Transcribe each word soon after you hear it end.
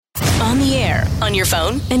On the air, on your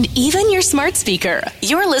phone, and even your smart speaker.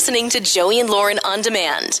 You're listening to Joey and Lauren On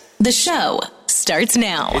Demand. The show starts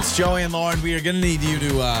now. It's Joey and Lauren. We are going to need you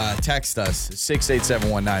to text us,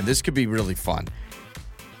 68719. This could be really fun.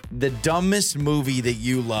 The dumbest movie that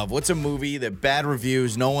you love. What's a movie that bad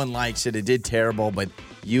reviews, no one likes it, it did terrible, but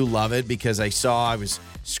you love it? Because I was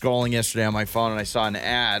scrolling yesterday on my phone and I saw an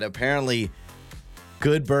ad. Apparently,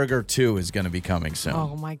 Good Burger 2 is going to be coming soon.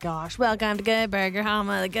 Oh, my gosh. Welcome to Good Burger, home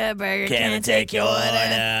of the Good Burger. Can I take your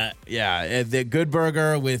order? Yeah, the Good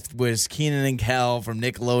Burger was Keenan and Kel from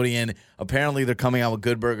Nickelodeon. Apparently, they're coming out with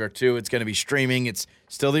Good Burger 2. It's going to be streaming. It's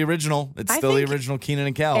still the original. It's still the original Keenan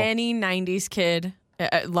and Kel. Any 90s kid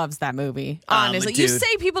loves that movie. Honestly. You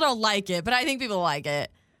say people don't like it, but I think people like it.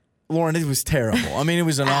 Lauren, it was terrible. I mean, it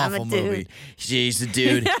was an awful movie. She's a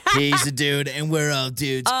dude, he's a dude, and we're all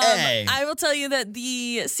dudes. Hey. I will tell you that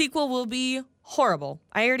the sequel will be horrible.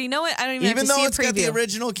 I already know it. I don't even have to see a preview. Even though it's got the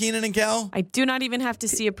original Keenan and Kel? I do not even have to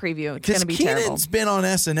see a preview. It's going to be terrible. Keenan's been on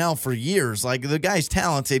SNL for years. Like, the guy's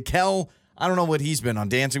talented. Kel, I don't know what he's been on.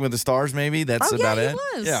 Dancing with the Stars, maybe? That's about it. He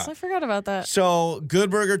was. Yeah. I forgot about that. So, Good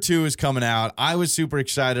Burger 2 is coming out. I was super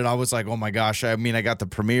excited. I was like, oh my gosh. I mean, I got the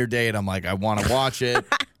premiere date. I'm like, I want to watch it.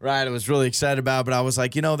 Right, I was really excited about it, but I was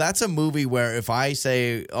like, that's a movie where if I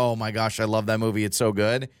say, oh my gosh, I love that movie, it's so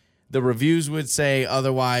good, the reviews would say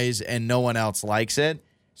otherwise and no one else likes it.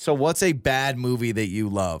 So what's a bad movie that you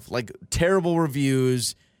love? Like terrible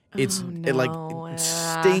reviews, it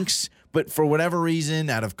stinks, but for whatever reason,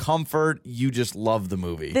 out of comfort, you just love the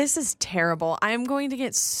movie. This is terrible. I'm going to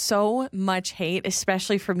get so much hate,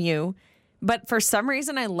 especially from you. But for some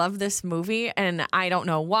reason, I love this movie, and I don't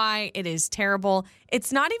know why. It is terrible.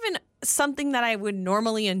 It's not even something that I would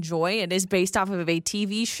normally enjoy. It is based off of a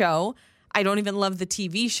TV show. I don't even love the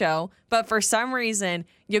TV show. But for some reason,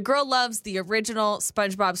 your girl loves the original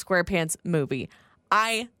SpongeBob SquarePants movie.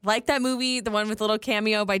 I like that movie, the one with little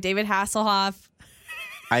cameo by David Hasselhoff.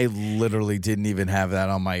 I literally didn't even have that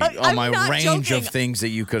on my range of things that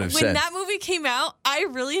you could have said. When that movie came out, I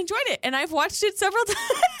really enjoyed it, and I've watched it several times.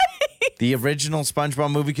 The original SpongeBob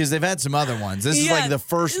movie, because they've had some other ones. This is like the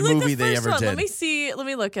first movie they ever did. Let me see. Let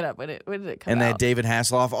me look it up. When did it come out? And they had David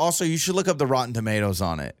Hasselhoff. Also, you should look up the Rotten Tomatoes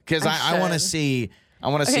on it, because I want to see. I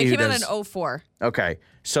want to see who does. It came out in 2004. Okay,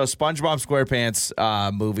 so SpongeBob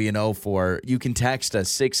SquarePants movie in 2004. You can text us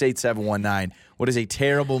 68719. What is a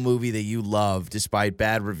terrible movie that you love despite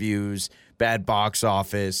bad reviews, bad box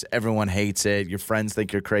office? Everyone hates it. Your friends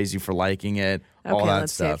think you're crazy for liking it. Okay, all that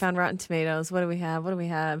let's stuff. see. I found Rotten Tomatoes. What do we have?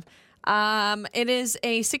 It is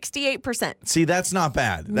a 68%. See, that's not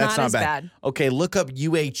bad. That's not bad. Okay, look up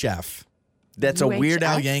UHF. That's UHF? a Weird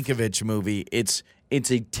Al Yankovic movie. It's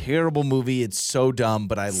a terrible movie. It's so dumb,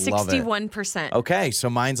 but I love it. 61%. Okay, so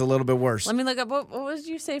mine's a little bit worse. Let me look up. What did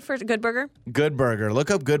you say for Good Burger? Good Burger. Look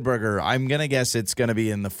up Good Burger. I'm going to guess it's going to be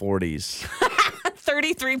in the 40s.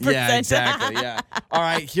 33%. Yeah, exactly. Yeah. All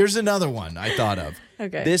right, here's another one I thought of.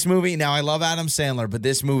 Okay. This movie, now I love Adam Sandler, but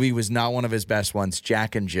this movie was not one of his best ones,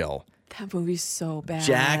 Jack and Jill. That movie's so bad.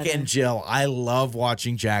 Jack and Jill. I love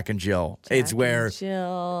watching Jack and Jill. It's where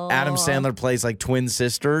Adam Sandler plays like twin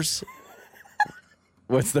sisters.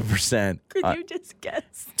 What's the percent? Could you just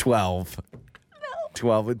guess? 12. No.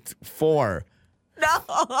 12. 4. No.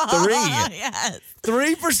 3. Yes.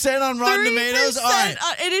 3% on Rotten Tomatoes? All right.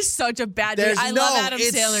 It is such a bad movie. I love Adam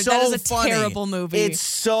Sandler. So that is a funny. terrible movie. It's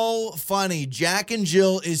so funny. Jack and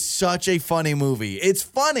Jill is such a funny movie. It's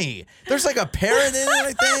funny. There's like a parrot in it,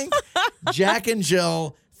 I think. Jack and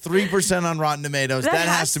Jill, 3% on Rotten Tomatoes. That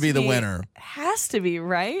has to be the winner. Has to be,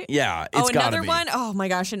 right? Yeah, it's got to be. Another one? Oh, my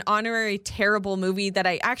gosh. An honorary terrible movie that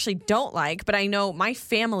I actually don't like, but I know my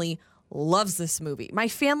family loves this movie. My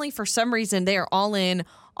family, for some reason, they are all in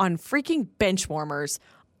on freaking Benchwarmers.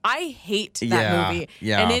 I hate that movie.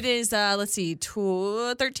 Yeah. And it is, 13%.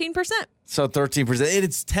 So 13%.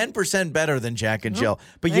 It's 10% better than Jack and Jill.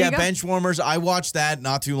 But yeah, Benchwarmers, I watched that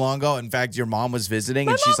not too long ago. In fact, your mom was visiting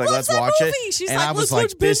and she's like, let's watch it. She's and like, I was like,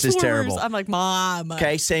 this is terrible. I'm like, Mom.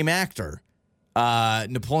 Okay, same actor.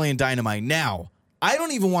 Napoleon Dynamite. Now, I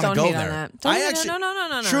don't even want to go there.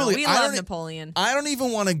 No. Truly, we love Napoleon. I don't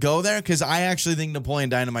even want to go there because I actually think Napoleon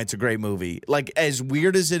Dynamite's a great movie. Like, as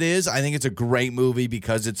weird as it is, I think it's a great movie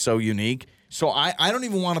because it's so unique. So I don't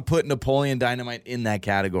even want to put Napoleon Dynamite in that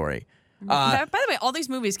category. By the way, all these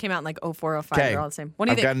movies came out in like 04, 05. They're all the same. What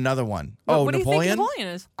do you think? I've got another one. What Napoleon? do you think Napoleon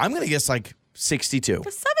is? I'm going to guess like 62.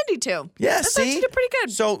 72. Yeah, That's actually pretty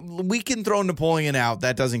good. So we can throw Napoleon out.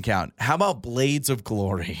 That doesn't count. How about Blades of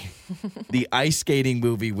Glory? The ice skating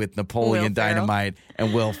movie with Napoleon Dynamite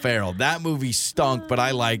and Will Ferrell. That movie stunk, but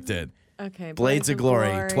I liked it. Okay. Blades of Glory,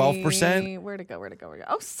 12%? Where'd it go?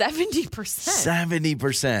 Oh, 70%.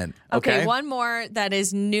 70%. Okay, one more that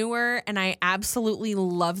is newer, and I absolutely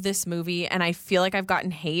love this movie, and I feel like I've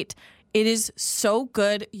gotten hate. It is so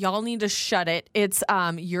good. Y'all need to shut it. It's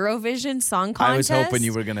Eurovision Song Contest. I was hoping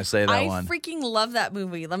you were going to say that one. I freaking love that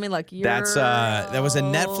movie. Let me look. That was a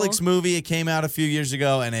Netflix movie. It came out a few years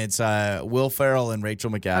ago, and it's Will Ferrell and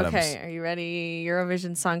Rachel McAdams. Okay, are you ready?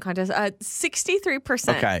 Eurovision Song Contest.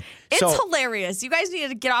 63%. Okay. It's hilarious. You guys need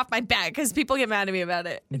to get off my back because people get mad at me about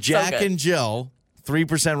it. It's Jack so good. and Jill,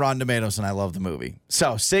 3% Rotten Tomatoes, and I love the movie.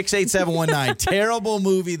 So 68719, terrible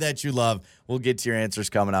movie that you love. We'll get to your answers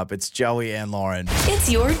coming up. It's Joey and Lauren.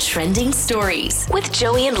 It's your trending stories with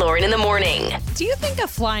Joey and Lauren in the morning. Do you think a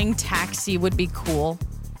flying taxi would be cool?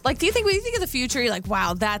 Like, when you think of the future, you're like,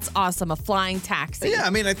 wow, that's awesome, a flying taxi. Yeah, I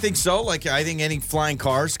mean, I think so. Like, I think any flying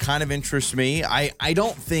cars kind of interests me. I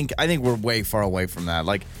think we're way far away from that.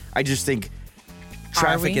 Like, I just think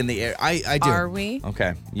traffic in the air. I do. Are we?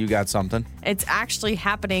 Okay, you got something? It's actually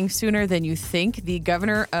happening sooner than you think. The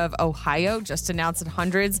governor of Ohio just announced that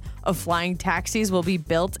hundreds of flying taxis will be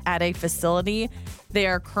built at a facility. They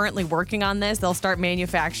are currently working on this. They'll start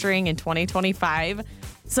manufacturing in 2025.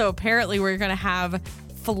 So apparently we're going to have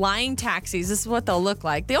flying taxis. This is what they'll look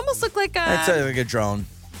like. They almost look like It's like a drone.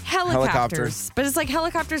 helicopters. But it's like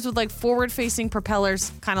helicopters with like forward-facing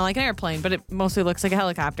propellers, kind of like an airplane, but it mostly looks like a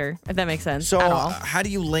helicopter, if that makes sense So at all. how do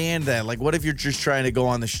you land that? Like, what if you're just trying to go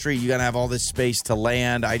on the street? You got to have all this space to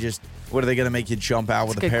land. What are they going to make you jump out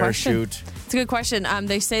with a parachute? It's a good question.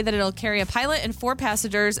 They say that it'll carry a pilot and 4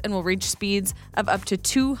 passengers and will reach speeds of up to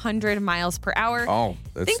 200 miles per hour. Oh,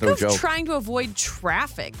 that's Think no of joke. trying to avoid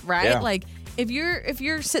traffic, right? Yeah. Like if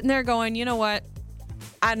you're sitting there going, you know what?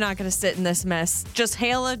 I'm not going to sit in this mess. Just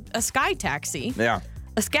hail a sky taxi. Yeah.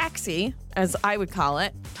 A skaxi, as I would call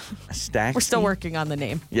it. A stack? We're still working on the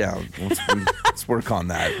name. Yeah, let's work on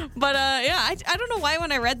that. But I don't know why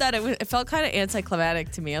when I read that, it felt kind of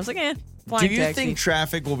anticlimactic to me. I was like, flying Do you taxi. think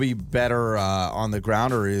traffic will be better on the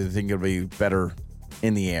ground, or do you think it'll be better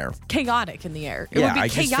in the air? Chaotic in the air. It Yeah, would be I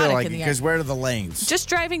chaotic just feel like, in the air. because where are the lanes? Just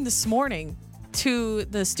driving this morning to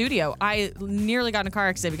the studio, I nearly got in a car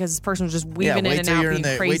accident because this person was just weaving in and out being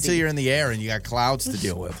crazy. Wait till you're in the air and you got clouds to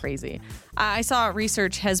deal with. Crazy. I saw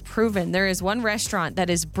research has proven there is one restaurant that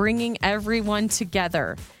is bringing everyone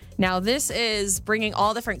together. Now, this is bringing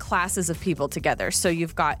all different classes of people together. So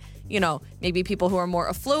you've got, maybe people who are more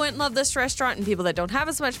affluent love this restaurant, and people that don't have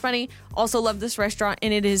as much money also love this restaurant.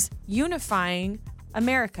 And it is unifying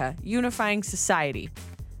America, unifying society.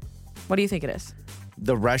 What do you think it is?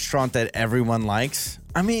 The restaurant that everyone likes?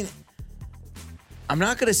 I mean, I'm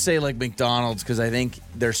not going to say like McDonald's, because I think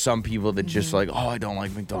there's some people that just like, I don't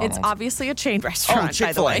like McDonald's. It's obviously a chain restaurant, Chick-fil-A,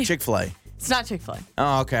 by the way. Chick-fil-A. It's not Chick-fil-A.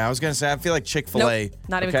 Oh, okay. I was going to say, I feel like Chick-fil-A. Nope,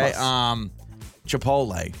 not even okay? close.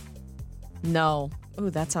 Chipotle. No. Ooh,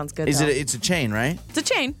 that sounds good, It's a chain, right? It's a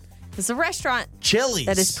chain. It's a restaurant. Chili's.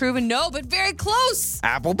 That is proven. No, but very close.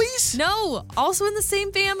 Applebee's? No. Also in the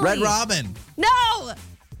same family. Red Robin. No.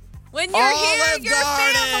 When you're here, you're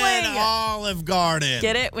family. Olive Garden.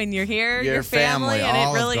 Get it? When you're here, Your you're family. And it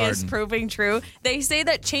Olive really is Garden. proving true. They say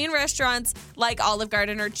that chain restaurants like Olive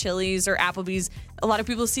Garden or Chili's or Applebee's, a lot of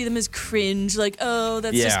people see them as cringe. Like,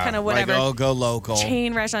 that's just kind of whatever. Like, go local.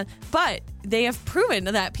 Chain restaurant. But they have proven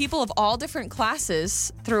that people of all different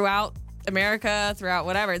classes throughout America, throughout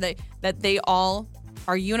whatever, that they all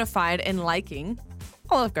are unified in liking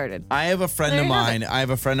Olive Garden. I have a friend There of you have mine. I have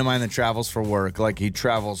a friend of mine that travels for work. Like, he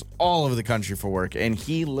travels all over the country for work, and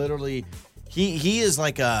he literally, he is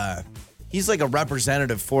like a, he's like a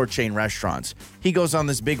representative for chain restaurants. He goes on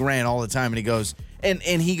this big rant all the time, and he goes, and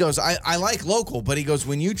he goes, I like local, but he goes,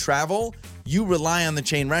 when you travel, you rely on the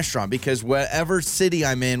chain restaurant, because wherever city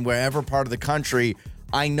I'm in, wherever part of the country,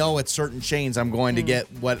 I know at certain chains I'm going to get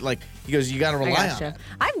what, like, he goes, you got to rely on it.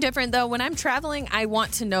 I'm different, though. When I'm traveling, I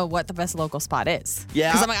want to know what the best local spot is.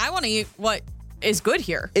 Yeah. Because I'm like, I want to eat what is good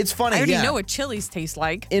here. It's funny, I already yeah. know what Chili's tastes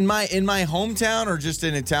like. In my hometown, or just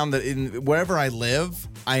in a town wherever I live,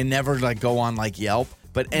 I never like go on like Yelp.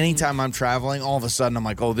 But anytime I'm traveling, all of a sudden I'm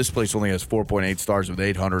like, oh, this place only has 4.8 stars with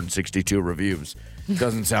 862 reviews.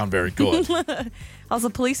 Doesn't sound very good. Also,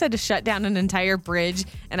 police had to shut down an entire bridge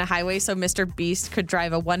and a highway so Mr. Beast could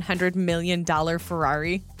drive a $100 million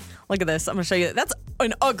Ferrari. Look at this. I'm going to show you. That's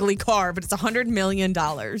an ugly car, but it's $100 million.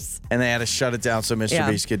 And they had to shut it down so Mr.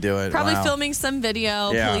 Beast could do it. Probably Wow. filming some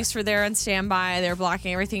video. Yeah. Police were there on standby. They were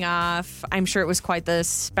blocking everything off. I'm sure it was quite the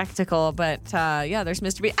spectacle, but there's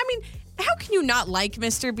Mr. Beast. I mean, how can you not like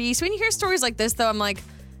Mr. Beast? When you hear stories like this, though, I'm like,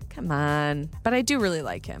 come on. But I do really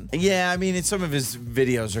like him. Yeah, I mean, some of his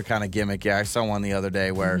videos are kind of gimmicky. I saw one the other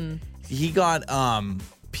day where he got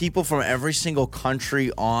people from every single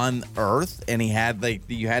country on Earth, and you had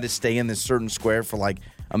to stay in this certain square for like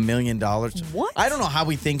 $1 million. What? I don't know how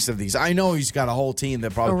he thinks of these. I know he's got a whole team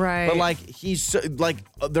that probably, Right. but like he's like,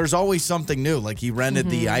 there's always something new. Like he rented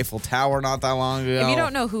the Eiffel Tower not that long ago. If you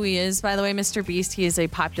don't know who he is, by the way, Mr. Beast, he is a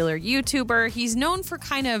popular YouTuber. He's known for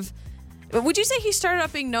kind of, would you say he started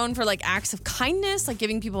up being known for like acts of kindness, like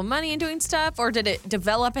giving people money and doing stuff, or did it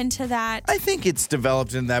develop into that? I think it's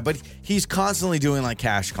developed in that, but he's constantly doing like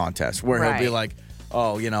cash contests where he'll be Right. like,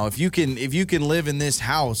 oh, if you can live in this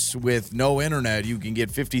house with no internet, you can get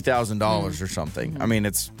 $50,000 or something. I mean,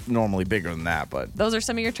 it's normally bigger than that, but Those are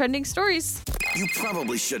some of your trending stories. You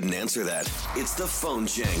probably shouldn't answer that. It's the Phone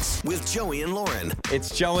Janks with Joey and Lauren.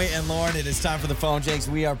 it's Joey and Lauren. It is time for the phone janks.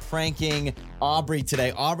 We are pranking Aubrey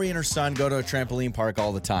today. Aubrey and her son go to a trampoline park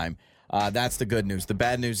all the time. That's the good news. The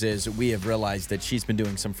bad news is we have realized that she's been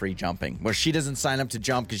doing some free jumping where she doesn't sign up to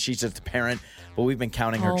jump because she's just a parent, but we've been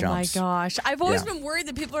counting her Oh jumps. my gosh. I've always Yeah. been worried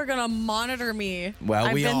that people are going to monitor me. Well,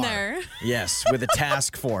 I've we been are. there. Yes, with a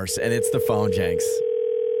task force, and it's the phone janks.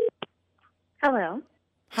 Hello.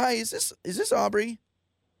 Hi, is this Aubrey?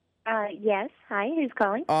 Yes. Hi. Who's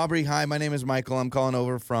calling? Aubrey, hi. My name is Michael. I'm calling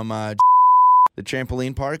over from the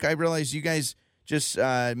trampoline park. I realized you guys just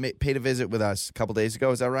paid a visit with us a couple days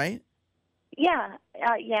ago. Is that right? Yeah.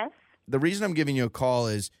 Yes. The reason I'm giving you a call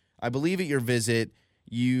is I believe at your visit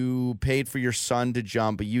you paid for your son to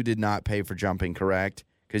jump, but you did not pay for jumping, correct?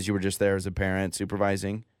 Because you were just there as a parent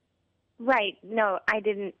supervising. Right. No, I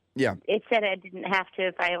didn't. Yeah. It said I didn't have to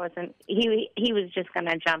if I wasn't. He was just going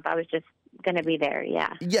to jump. I was just going to be there.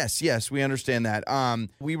 Yeah. Yes, we understand that.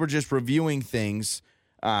 We were just reviewing things.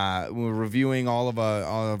 We were reviewing all of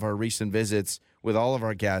our recent visits with all of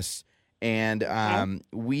our guests, and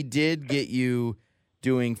we did get you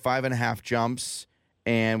doing 5.5 jumps,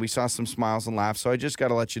 and we saw some smiles and laughs. So I just got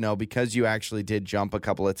to let you know, because you actually did jump a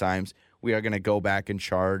couple of times, we are going to go back and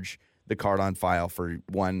charge the card on file for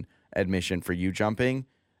one admission for you jumping,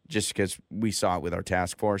 just because we saw it with our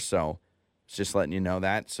task force. So it's just letting you know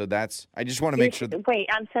that. So I just want to make sure that. Wait,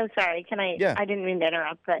 I'm so sorry. Can I? Yeah. I didn't mean to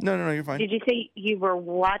interrupt, but No, you're fine. did you say you were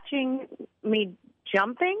watching me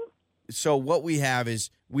jumping? So what we have is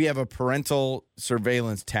we have a parental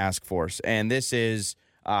surveillance task force, and this is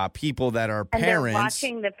people that are And parents. they're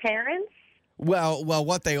watching the parents? Well,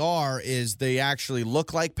 what they are is they actually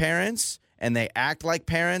look like parents and they act like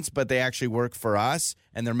parents, but they actually work for us,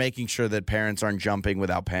 and they're making sure that parents aren't jumping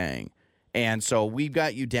without paying. And so we've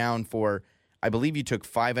got you down for, I believe you took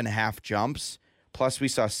 5.5 jumps, plus we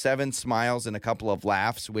saw 7 smiles and a couple of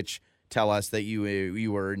laughs, which tell us that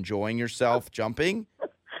you were enjoying yourself jumping.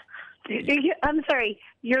 I'm sorry.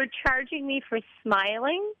 You're charging me for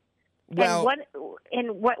smiling? Well, and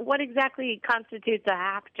what exactly constitutes a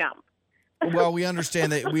half jump? well, we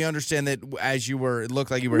understand that as you were, it looked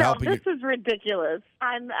like you were No, helping. this is ridiculous.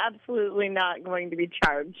 I'm absolutely not going to be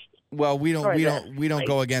charged. Well, we don't Like-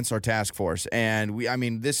 go against our task force, and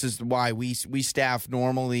this is why we staff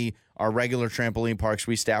normally our regular trampoline parks.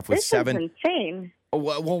 We staff with This 7. is insane.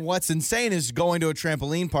 Well, what's insane is going to a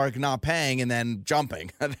trampoline park, not paying, and then jumping.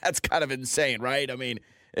 That's kind of insane, right? I mean,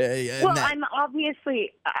 Well,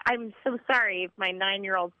 I'm so sorry if my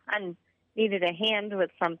 9-year-old son needed a hand with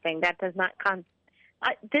something. That does not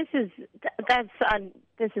this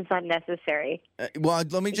is unnecessary. well,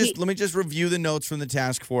 let me just review the notes from the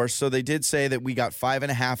task force. So they did say that we got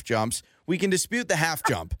 5.5 jumps. We can dispute the half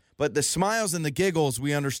jump, but the smiles and the giggles,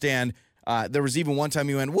 we understand. There was even one time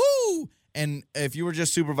you went woo, and if you were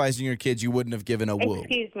just supervising your kids, you wouldn't have given a woo.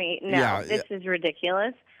 Excuse me. No, Yeah, this is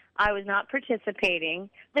ridiculous. I was not participating.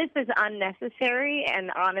 This is unnecessary,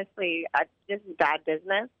 and honestly, this is bad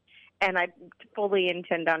business. And I fully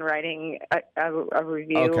intend on writing a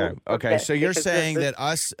review. Okay. So you're because saying this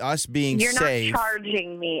that us being you're safe. not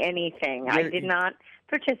charging me anything. I did not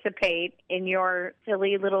participate in your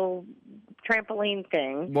silly little trampoline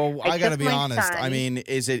thing. Well, I got to took be my honest. son. I mean,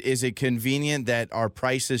 is it convenient that our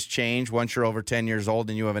prices change once you're over 10 years old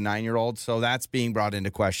and you have a 9-year-old? So that's being brought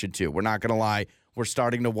into question too. We're not going to lie. We're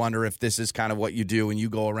starting to wonder if this is kind of what you do and you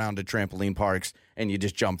go around to trampoline parks and you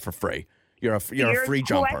just jump for free. You're a free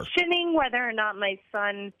jumper. You're questioning whether or not my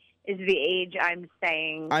son is the age I'm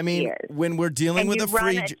saying I mean, he is. when we're dealing And with you a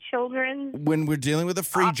free run a children's when we're dealing with a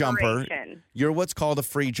free jumper, operation. you're what's called a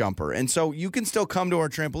free jumper. And so you can still come to our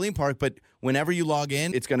trampoline park, but whenever you log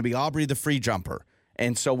in, it's going to be Aubrey the free jumper.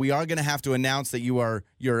 And so we are going to have to announce that you're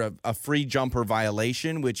a free jumper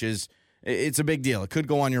violation, which is it's a big deal. It could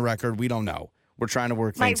go on your record. We don't know. We're trying to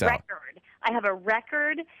work things out. I have a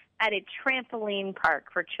record. at a trampoline park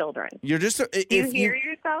for children. You're just. Do you hear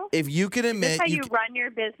yourself? If you can Is admit, this how you run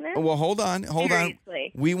your business? Well, hold on.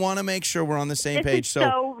 Seriously. We want to make sure we're on the same This page. is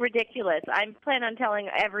so ridiculous. I'm planning on telling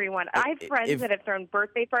everyone. I have friends that have thrown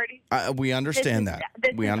birthday parties. We understand that.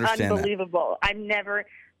 We understand unbelievable.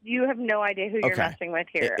 You have no idea who you're messing with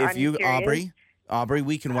here. If you, Aubrey,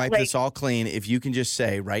 we can wipe this all clean. If you can just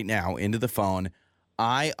say right now into the phone,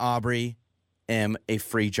 I, Aubrey, am a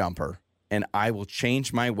free jumper, and I will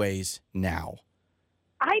change my ways now.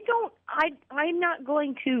 I'm not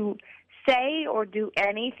going to say or do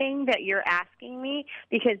anything that you're asking me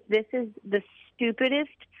because this is the stupidest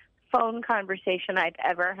phone conversation I've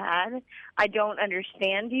ever had. I don't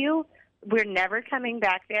understand you. We're never coming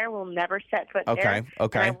back there. We'll never set foot there.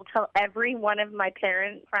 Okay. And I will tell every one of my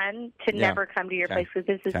parent friends to never come to your place because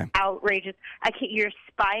this is outrageous. You're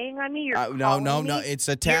spying on me. You're calling me. It's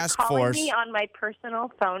a task you're calling force. Me on my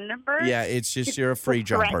personal phone number. Yeah, it's just you're a free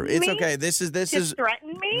jumper. It's okay. This is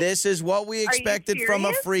threaten me. This is what we expected from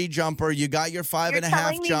a free jumper. You got your 5.5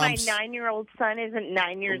 jumps. You're telling me my 9-year-old son isn't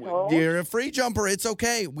 9 years old. You're a free jumper. It's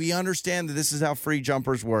okay. We understand that this is how free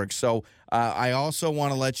jumpers work. So I also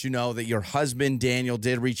want to let you know that your husband, Daniel,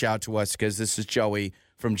 did reach out to us because this is Joey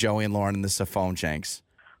from Joey and Lauren and the Phone Shanks.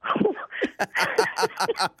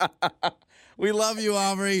 We love you,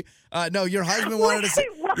 Aubrey. No, your husband wanted to say,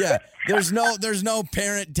 yeah, there's no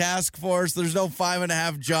parent task force. There's no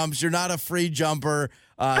 5.5 jumps. You're not a free jumper.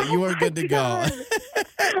 You are good to go.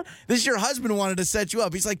 This your husband wanted to set you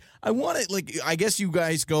up. He's like, I want it. Like, I guess you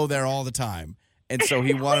guys go there all the time. And so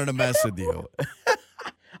he wanted to mess with you.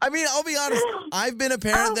 I mean, I'll be honest. I've been a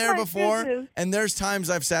parent there before, and there's times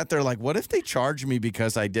I've sat there like, what if they charge me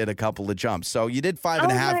because I did a couple of jumps? So you did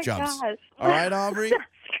 5.5 jumps. Gosh. All right, Aubrey? That's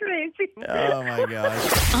crazy. Oh, my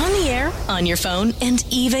gosh. On the air, on your phone, and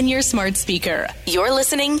even your smart speaker. You're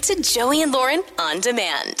listening to Joey and Lauren On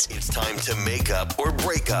Demand. It's time to make up or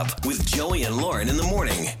break up with Joey and Lauren in the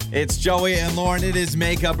morning. It's Joey and Lauren. It is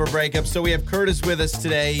make up or break up. So we have Curtis with us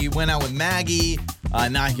today. He went out with Maggie,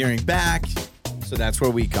 not hearing back. So that's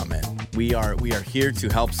where we come in. We are here to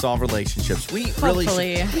help solve relationships. We really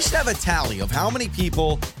should have a tally of how many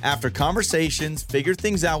people, after conversations, figure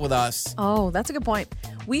things out with us. Oh, that's a good point.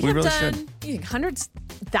 We have really done should. you think hundreds,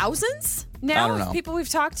 thousands I now don't know. of people we've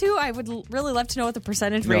talked to. I would really love to know what the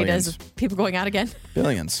percentage rate is of people going out again.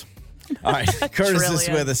 Billions. All right, Curtis is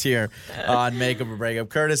with us here on Make Up or Break Up.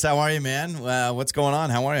 Curtis, how are you, man? What's going on?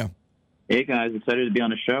 How are you? Hey guys, excited to be on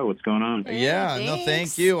the show. What's going on? Yeah, no,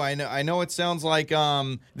 thank you. I know it sounds like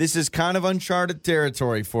this is kind of uncharted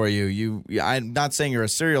territory for you. I'm not saying you're a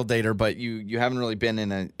serial dater, but you haven't really been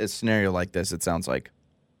in a scenario like this, it sounds like.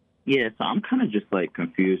 Yeah, so I'm kind of just like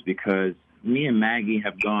confused because me and Maggie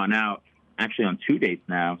have gone out actually on 2 dates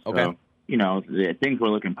now. So, okay. You know, things were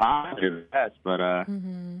looking positive, yes, but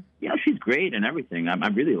you know, she's great and everything. I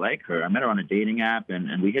really like her. I met her on a dating app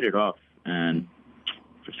and we hit it off. And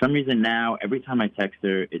for some reason now, every time I text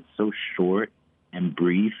her, it's so short and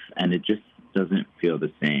brief, and it just doesn't feel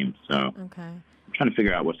the same. So I'm trying to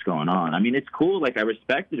figure out what's going on. I mean, it's cool. Like, I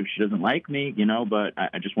respect it if she doesn't like me, you know, but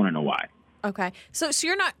I just want to know why. Okay. So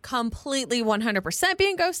you're not completely 100%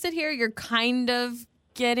 being ghosted here. You're kind of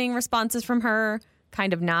getting responses from her,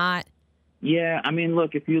 kind of not. Yeah. I mean,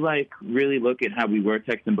 look, if you, like, really look at how we were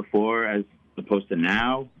texting before as opposed to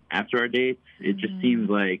now after our dates, it just seems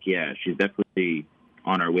like, yeah, she's definitely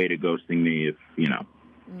on our way to ghosting me if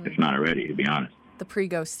if not already, to be honest. The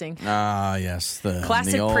pre-ghosting. Ah, yes. The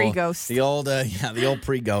classic pre-ghost. The old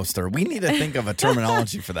pre-ghoster. We need to think of a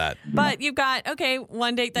terminology for that. But you've got,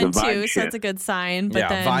 1 date, then two, so that's a good sign. But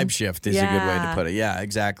then, vibe shift is a good way to put it. Yeah,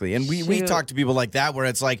 exactly. And we talk to people like that where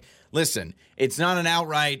it's like, listen, it's not an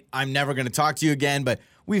outright, I'm never going to talk to you again, but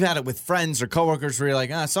we've had it with friends or coworkers where you're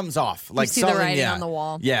like, something's off. Like, you see the writing on the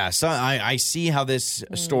wall. Yeah, so I see how this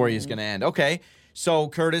story is going to end. Okay. So,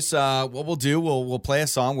 Curtis, what we'll do, we'll play a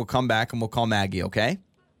song, we'll come back, and we'll call Maggie, okay?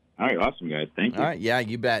 All right, awesome, guys. Thank you. All right, yeah,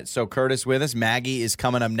 you bet. So, Curtis with us. Maggie is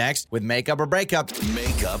coming up next with Make Up or Break Up.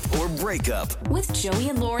 Make Up or Break Up. With Joey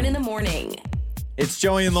and Lauren in the morning. It's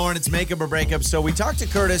Joey and Lauren. It's Make Up or Break Up. So we talked to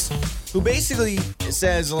Curtis, who basically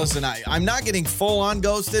says, listen, I'm not getting full-on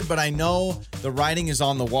ghosted, but I know the writing is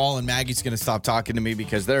on the wall, and Maggie's going to stop talking to me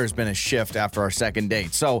because there has been a shift after our second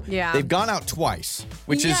date. So they've gone out twice,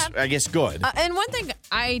 which is, I guess, good. And one thing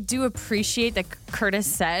I do appreciate that Curtis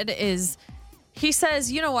said is he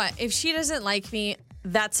says, you know what, if she doesn't like me,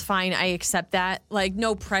 that's fine. I accept that. Like,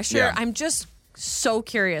 no pressure. Yeah. I'm just so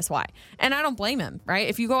curious why. And I don't blame him, right?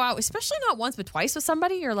 If you go out, especially not once but twice with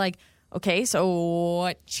somebody, you're like, Okay, so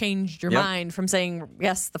what changed your Yep. mind from saying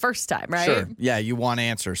yes the first time, right? Sure. Yeah, you want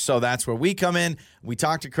answers. So that's where we come in. We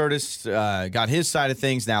talked to Curtis, got his side of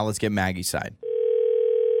things. Now let's get Maggie's side.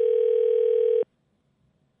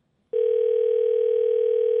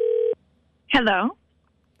 Hello.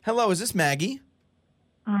 Hello, is this Maggie?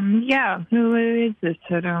 Yeah. Who is this?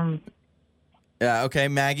 Okay,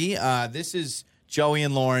 Maggie. This is Joey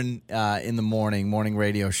and Lauren in the morning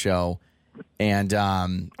radio show. And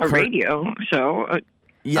radio show.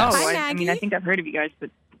 Yes. Hi, I mean, Maggie. I think I've heard of you guys, but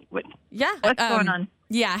what? Yeah. What's going on?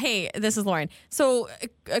 Yeah. Hey, this is Lauren. So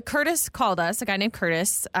Curtis called us. A guy named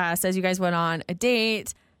Curtis says you guys went on a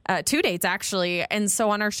date, 2 dates actually. And so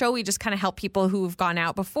on our show, we just kind of help people who've gone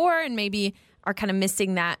out before and maybe are kind of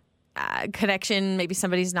missing that connection. Maybe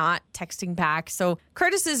somebody's not texting back. So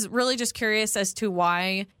Curtis is really just curious as to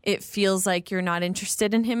why it feels like you're not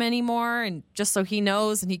interested in him anymore, and just so he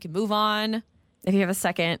knows and he can move on. If you have a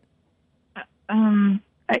second.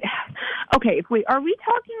 Okay. Wait, are we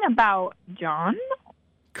talking about John?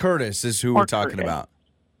 Curtis is who Or we're talking Curtis. about.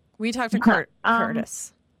 We talked to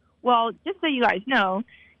Curtis. Well, just so you guys know,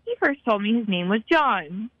 he first told me his name was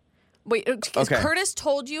John. Wait, Okay. Curtis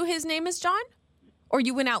told you his name is John? Or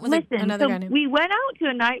you went out with Listen, another so guy named... we went out to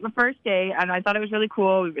a night, the first day, and I thought it was really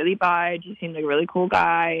cool. We really vibed. He seemed like a really cool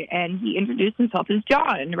guy, and he introduced himself as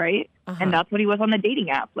John, right? Uh-huh. And that's what he was on the dating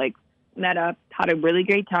app. Like, met up, had a really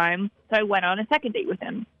great time. So I went on a second date with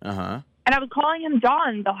him. Uh-huh. And I was calling him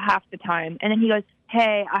John the half the time. And then he goes,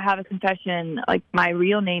 hey, I have a confession. Like, my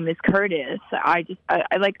real name is Curtis. I just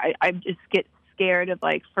get scared of,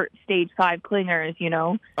 like, for stage 5 clingers, you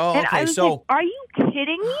know? Oh, And okay, I was so- like, are you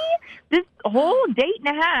kidding me? This whole date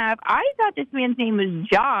and a half, I thought this man's name was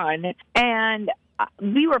John. And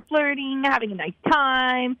we were flirting, having a nice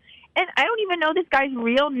time. And I don't even know this guy's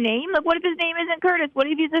real name. Like, what if his name isn't Curtis? What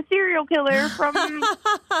if he's a serial killer from,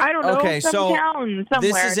 I don't know, Okay, some so town somewhere?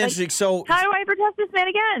 This is Like, interesting. So how do I ever trust this man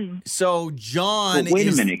again? John Well, wait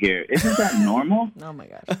is... a minute here. Isn't that normal? Oh, my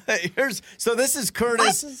gosh. So this is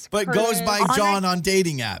Curtis, This is but Curtis. goes by On John on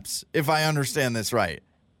dating apps, if I understand this right.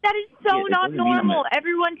 That is so Yeah, it not doesn't mean I'm normal.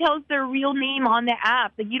 Everyone tells their real name on the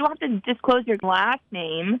app. Like, you don't have to disclose your last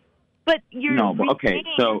name, but your No, but real okay. name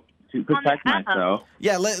So to protect on the app. myself,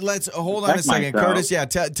 Yeah, let's hold on a Protect second. myself. Curtis, yeah,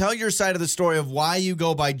 tell your side of the story of why you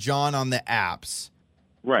go by John on the apps.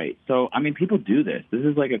 right. So, I mean, people do this. This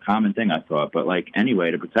is like a common thing, I thought. But, like,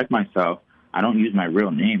 anyway, to protect myself, I don't use my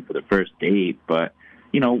real name for the first date. But,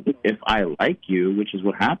 you know, if I like you, which is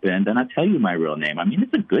what happened, then I tell you my real name. I mean,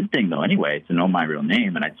 it's a good thing, though, anyway, to know my real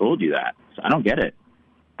name. And I told you that. So I don't get it.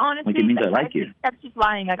 Honestly, Like, it means I like think you. that's just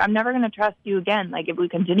lying. Like, I'm never going to trust you again. Like, if we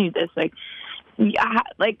continue this, like, yeah,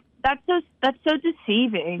 like that's so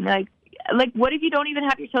deceiving. Like, what if you don't even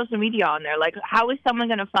have your social media on there? Like, how is someone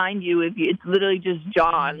going to find you if it's literally just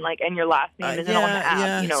John, like, and your last name isn't on the app?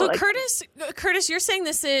 yeah. You know, So like, Curtis, you're saying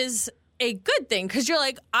this is a good thing because you're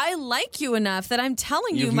like, I like you enough that I'm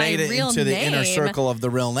telling you You've my made it real into the name. inner circle of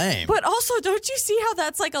the real name. But also, don't you see how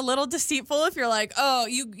that's like a little deceitful if you're like, oh,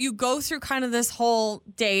 you go through kind of this whole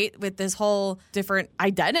date with this whole different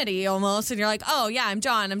identity almost, and you're like, oh, yeah, I'm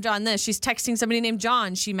John this. She's texting somebody named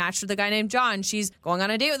John. She matched with a guy named John. She's going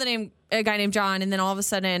on a date with a guy named John, and then all of a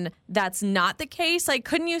sudden that's not the case. Like,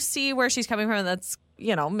 couldn't you see where she's coming from? That's,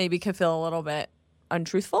 you know, maybe could feel a little bit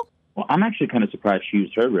untruthful. Well, I'm actually kind of surprised she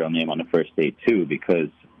used her real name on the first date, too, because,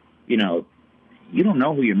 you know, you don't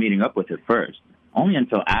know who you're meeting up with at first. Only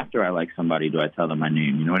until after I like somebody do I tell them my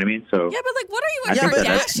name. You know what I mean? So Yeah, but like, what are you, I a think that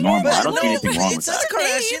that's Kardashian? normal. I don't see No, anything wrong with it's not a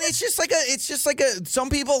Kardashian. It's just like a. Some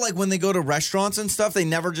people, like when they go to restaurants and stuff, they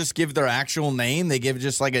never just give their actual name. They give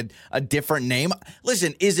just like a different name.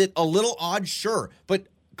 Listen, is it a little odd? Sure, but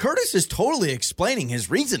Curtis is totally explaining his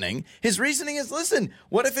reasoning. His reasoning is, listen,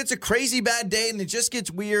 what if it's a crazy bad day and it just gets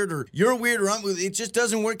weird, or you're weird, or it just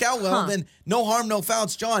doesn't work out well? Then no harm, no foul.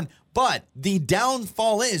 It's John. But the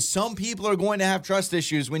downfall is some people are going to have trust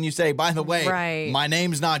issues when you say, by the way, Right. my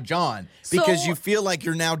name's not John, because So- you feel like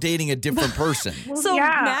you're now dating a different person. So,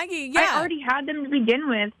 Maggie, I already had them to begin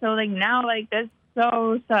with, so, like, now, like, that's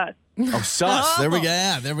so sus. Oh, sus. There we go.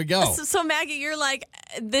 Yeah, there we go. So Maggie, you're like,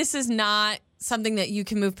 this is not something that you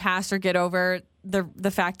can move past or get over, the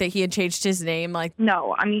fact that he had changed his name. Like,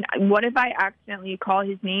 No, I mean, what if I accidentally call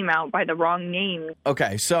his name out by the wrong name?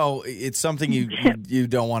 Okay, so it's something you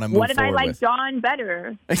don't want to move What if I forward like with. John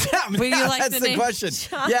better? Yeah, Will you like that's the the name question.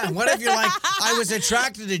 John? Yeah, what if you're like, I was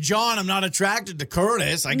attracted to John, I'm not attracted to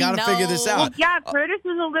Curtis. I got to No. figure this out. Yeah, Curtis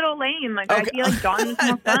was a little lame. Like, I Okay. feel like John was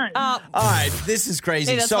more fun. All right, this is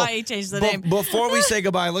crazy. Hey, that's so, why he changed the name. Before we say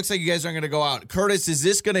goodbye, it looks like you guys aren't going to go out. Curtis, is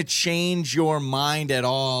this going to change your mind at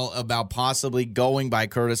all about possibly going by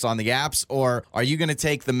Curtis on the apps, or are you going to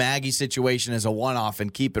take the Maggie situation as a one-off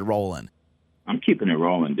and keep it rolling? I'm keeping it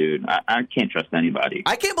rolling, dude. I can't trust anybody.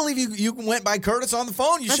 I can't believe you went by Curtis on the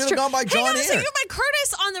phone. You should have gone by John Hang on a second, here. you went by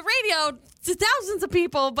Curtis on the radio to thousands of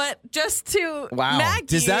people, but just to Wow. Maggie.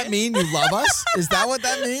 Does that mean you love us? Is that what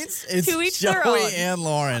that means? It's To each Joey their own. and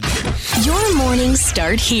Lauren. Your mornings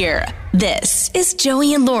start here. This is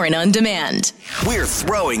Joey and Lauren on Demand. We're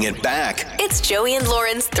throwing it back. It's Joey and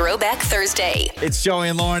Lauren's Throwback Thursday. It's Joey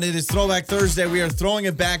and Lauren. It is Throwback Thursday. We are throwing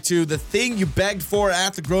it back to the thing you begged for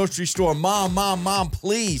at the grocery store. Mom,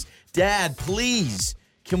 please. Dad, please.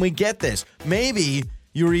 Can we get this? Maybe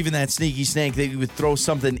you were even that sneaky snake that you would throw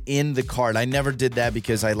something in the cart. I never did that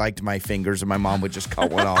because I liked my fingers and my mom would just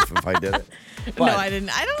cut one off if I did it. But, No, I didn't.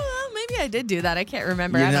 I don't know. Maybe I did do that. I can't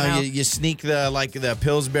remember. You I don't know, know. you sneak the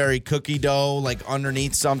Pillsbury cookie dough like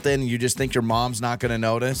underneath something. You just think your mom's not going to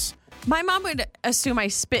notice. My mom would assume I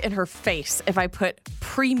spit in her face if I put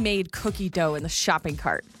pre-made cookie dough in the shopping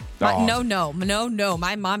cart. But Oh. no.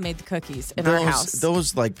 My mom made the cookies in our house.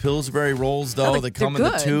 Those like Pillsbury rolls dough they're that come in the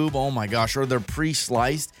good. tube. Oh my gosh, or they're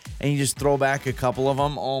pre-sliced and you just throw back a couple of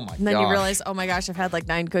them. Oh my And then gosh. you realize, oh my gosh, I've had like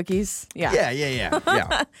 9 cookies. Yeah.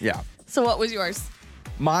 Yeah. So what was yours?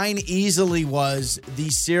 Mine easily was the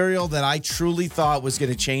cereal that I truly thought was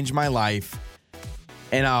going to change my life.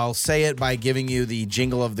 And I'll say it by giving you the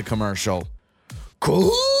jingle of the commercial.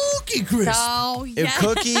 Cookie Crisp. Oh, If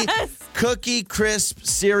yes. Cookie Crisp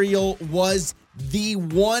cereal was the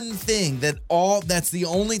one thing that's the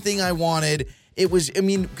only thing I wanted. It was,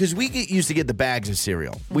 because we used to get the bags of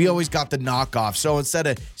cereal. We always got the knockoff. So instead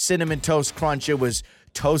of Cinnamon Toast Crunch, it was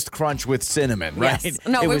Toast Crunch with cinnamon, right? Yes.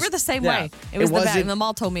 No, It we was- were the same yeah. way. It was the wasn't-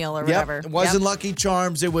 Malto meal or Yep, whatever. it wasn't Lucky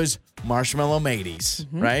Charms. It was Marshmallow Mateys,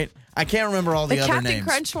 right? I can't remember all the The other Captain names.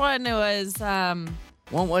 Crunch one, it was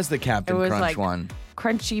What was the Captain it was Crunch like one?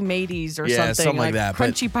 Crunchy Mateys or Yeah, something like that,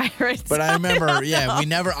 but- Crunchy Pirates. But I remember, we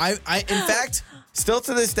never. I in fact, still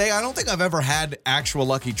to this day, I don't think I've ever had actual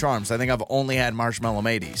Lucky Charms. I think I've only had Marshmallow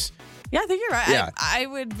Mateys. Yeah, I think you're right. Yeah. I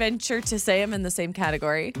would venture to say I'm in the same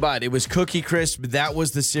category. But it was Cookie Crisp. That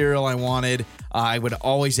was the cereal I wanted. I would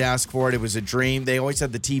always ask for it. It was a dream. They always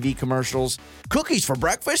had the TV commercials. Cookies for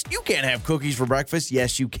breakfast? You can't have cookies for breakfast.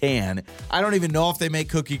 Yes, you can. I don't even know if they make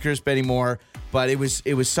Cookie Crisp anymore. But it was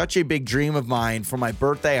such a big dream of mine. For my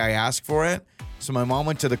birthday, I asked for it. So my mom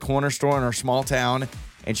went to the corner store in our small town,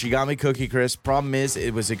 and she got me Cookie Crisp. Problem is,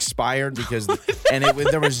 it was expired because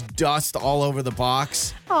there was dust all over the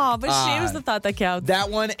box. Oh, but shame is the thought that counts. That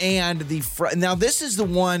one and now this is the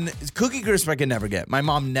one, Cookie Crisp I could never get. My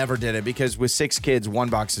mom never did it because with 6 kids, 1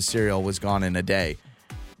 box of cereal was gone in a day.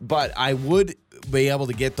 But I would be able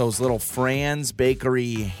to get those little Fran's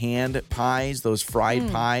Bakery hand pies, those fried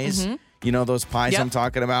pies. Mm-hmm. You know those pies Yep. I'm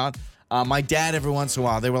talking about? My dad, every once in a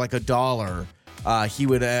while, they were like $1. He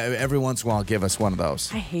would every once in a while give us one of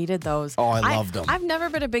those. I hated those. Oh, I loved them. I've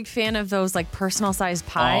never been a big fan of those like personal sized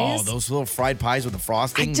pies. Oh, those little fried pies with the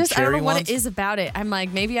frosting. I don't cherry know what ones. it is about it. I'm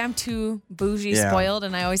like, maybe I'm too bougie, Yeah. spoiled,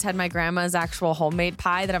 and I always had my grandma's actual homemade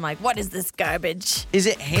pie that I'm like, what is this garbage? Is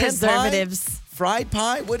it hand Preservatives. pie? Fried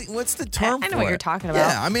pie? What's the term I know for what it? you're talking about.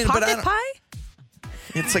 Yeah, I mean, Pocket but I don't, pie?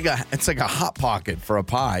 it's like a hot pocket for a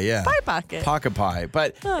pie. Yeah, Pie pocket. pocket pie.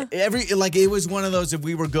 But it was one of those. If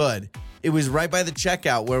we were good, it was right by the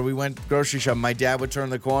checkout where we went grocery shopping. My dad would turn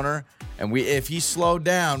the corner, and if he slowed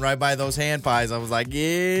down right by those hand pies, I was like,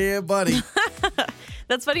 yeah, buddy.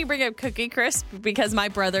 That's funny you bring up Cookie Crisp because my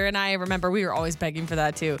brother and I remember we were always begging for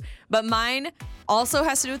that too. But mine also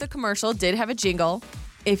has to do with the commercial, did have a jingle.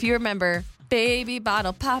 If you remember, baby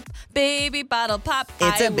bottle pop, baby bottle pop.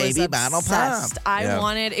 It's a I was baby bottle pop. obsessed. I Yeah.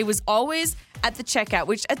 wanted, it was always at the checkout,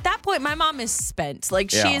 which at that point my mom is spent.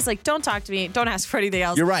 Like Yeah. she is like, don't talk to me, don't ask for anything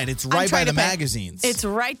else. You're right. It's I'm right by trying the to pay. magazines. It's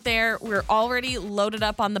right there. We're already loaded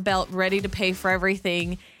up on the belt, ready to pay for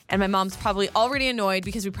everything. And my mom's probably already annoyed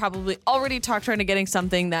because we probably already talked her into getting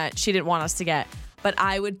something that she didn't want us to get. But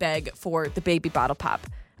I would beg for the baby bottle pop.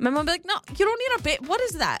 My mom would be like, no, you don't need a baby. What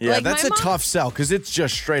is that? yeah, like, that's my a mom, tough sell because it's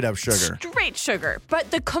just straight up sugar. Straight sugar.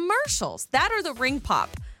 But the commercials, that or the ring pop,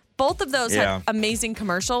 both of those Yeah. had amazing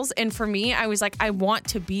commercials. And for me, I was like, I want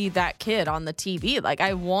to be that kid on the TV. Like,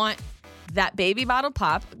 I want that baby bottle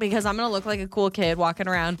pop because I'm going to look like a cool kid walking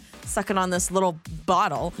around sucking on this little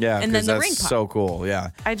bottle. Yeah, and then the that's ring pop. so cool.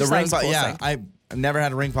 Yeah, I just the thought it ring was pop. the Yeah, coolest thing. I never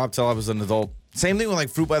had a ring pop till I was an adult. Same thing with like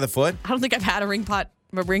Fruit by the Foot. I don't think I've had a ring pop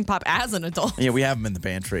as an adult. Yeah, we have them in the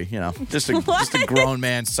pantry, just a grown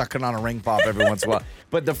man sucking on a ring pop every once in a while.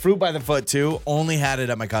 But the Fruit by the Foot, too, only had it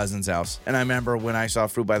at my cousin's house. And I remember when I saw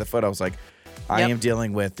Fruit by the Foot, I was like, I Yep. am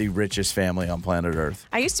dealing with the richest family on planet Earth.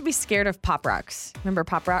 I used to be scared of Pop Rocks. Remember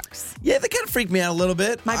Pop Rocks? Yeah, they kind of freak me out a little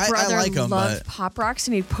bit. My brother I like them, loved but Pop Rocks,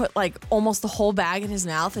 and he'd put like almost the whole bag in his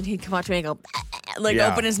mouth, and he'd come up to me and go, like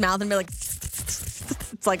Yeah. open his mouth and be like,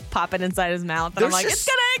 it's like popping inside his mouth. And I'm There's like, just-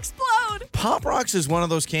 it's gonna explode. Pop Rocks is one of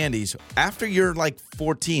those candies. After you're like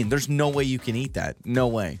 14, there's no way you can eat that. No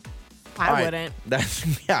way. I All right. wouldn't. That's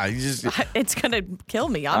yeah. You just. It's gonna kill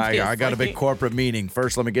me. Obviously. I got a big corporate meeting.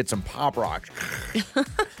 First, let me get some Pop Rocks.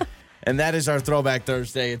 And that is our Throwback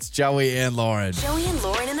Thursday. It's Joey and Lauren. Joey and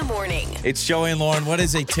Lauren in the morning. It's Joey and Lauren. What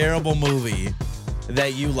is a terrible movie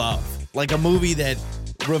that you love? Like a movie that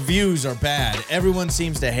reviews are bad. Everyone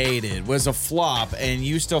seems to hate it. Was a flop, and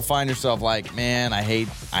you still find yourself like, man, I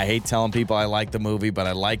hate telling people I like the movie, but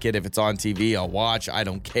I like it. If it's on TV, I'll watch. I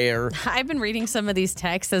don't care. I've been reading some of these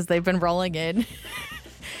texts as they've been rolling in.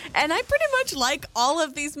 And I pretty much like all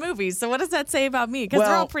of these movies. So what does that say about me? Because they're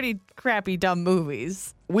Well- all pretty crappy, dumb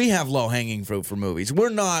movies. We have low-hanging fruit for movies. We're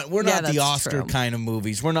not that's the Oscar true. kind of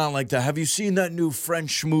movies. We're not like the, have you seen that new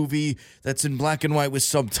French movie that's in black and white with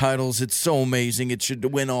subtitles? It's so amazing. It should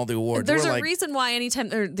win all the awards. There's We're a like, reason why anytime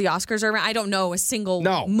the Oscars are around, I don't know a single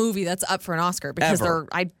No. movie that's up for an Oscar because Ever.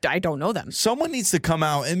 I don't know them. someone needs to come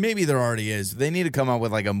out, and maybe there already is. They need to come out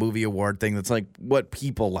with like a movie award thing that's like what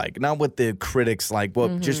people like, not what the critics like,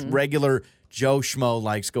 what just regular Joe Schmo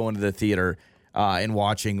likes going to the theater and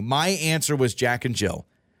watching. My answer was Jack and Jill,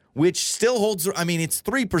 which still holds. I mean, it's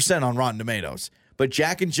 3% on Rotten Tomatoes, but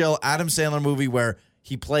Jack and Jill, Adam Sandler movie where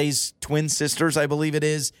he plays twin sisters, I believe it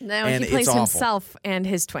is. No, and he plays it's awful. himself and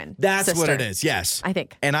his twin. That's what sister. it is, yes. I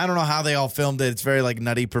think. And I don't know how they all filmed it. It's very like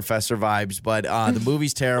Nutty Professor vibes, but the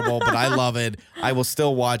movie's terrible, but I love it. I will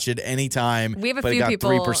still watch it anytime. We have a but it few got people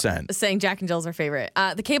 3%. saying Jack and Jill's our favorite.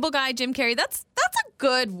 The Cable Guy, Jim Carrey, that's a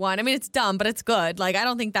good one. I mean, it's dumb, but it's good. Like, I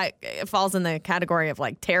don't think that it falls in the category of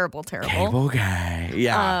like terrible. Cable Guy.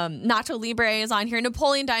 Yeah. Nacho Libre is on here.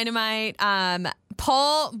 Napoleon Dynamite.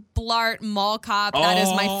 Paul Blart Mall Cop. That is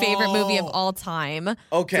my favorite movie of all time.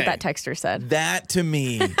 Okay. That's what that texter said. That to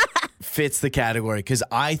me fits the category because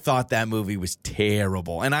I thought that movie was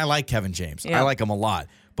terrible. And I like Kevin James. Yeah. I like him a lot.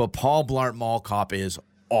 But Paul Blart Mall Cop is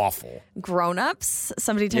awful. Grown Ups.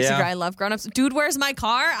 Somebody texted, Yeah. I love Grown Ups. Dude, Where's My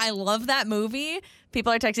Car? I love that movie.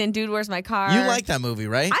 People are texting, Dude, Where's My Car? You like that movie,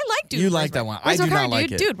 right? I like Dude. You Where's like My- that one. I Where's do my car, not like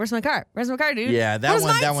dude? it. Dude, where's my car? Where's my car, dude? Yeah, that What does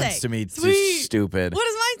one. mine That one's say? to me Sweet. just stupid. What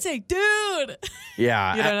does mine say, dude?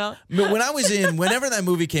 Yeah. You don't know? But when I was whenever that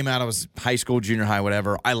movie came out, I was high school, junior high,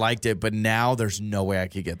 whatever. I liked it, but now there's no way I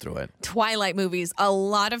could get through it. Twilight movies. A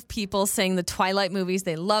lot of people saying the Twilight movies,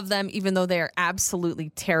 they love them, even though they are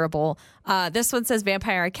absolutely terrible. This one says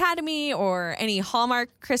Vampire Academy or any Hallmark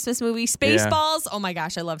Christmas movie. Spaceballs. Oh my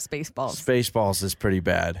gosh, I love Spaceballs. Spaceballs is pretty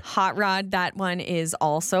bad. Hot Rod, that one is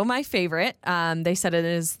also my favorite. They said it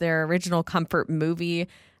is their original comfort movie.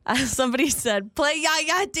 Somebody said, play Ya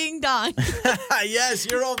Ya Ding Dong. Yes,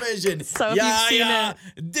 Eurovision. So if you've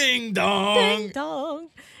seen ding dong. Ding Dong.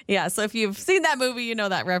 Yeah, so if you've seen that movie, you know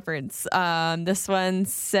that reference. This one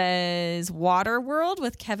says Waterworld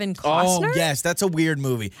with Kevin Costner. Oh, yes, that's a weird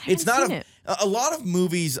movie. It's haven't not seen it. a lot of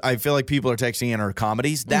movies I feel like people are texting in are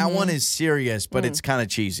comedies. That one is serious, but it's kind of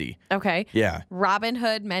cheesy. Okay. Yeah. Robin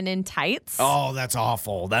Hood Men in Tights. Oh, that's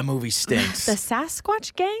awful. That movie stinks. The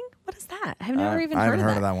Sasquatch Gang? What is that? I've never even I heard haven't of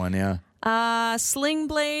heard that. of that one, yeah. Sling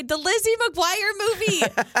Blade, the Lizzie McGuire movie.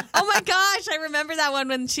 Oh my gosh, I remember that one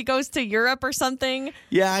when she goes to Europe or something.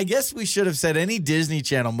 Yeah, I guess we should have said any Disney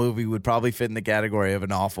Channel movie would probably fit in the category of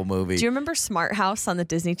an awful movie. Do you remember Smart House on the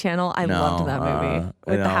Disney Channel? I No, loved that movie.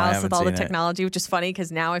 With no, the I house haven't with all the seen it. technology, which is funny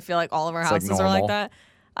because now I feel like all of our It's like houses are like normal.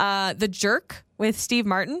 that. The Jerk with Steve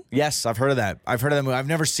Martin. Yes, I've heard of that. I've heard of that movie. I've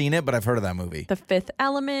never seen it, but I've heard of that movie. The Fifth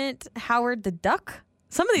Element. Howard the Duck.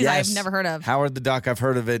 Some of these Yes. I've never heard of. Howard the Duck, I've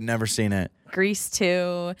heard of it, never seen it. Grease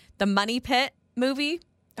 2. The Money Pit movie.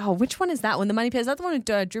 Oh, which one is that one? The Money Pit. Is that the one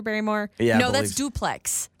with Drew Barrymore? Yeah, I No, that's believe-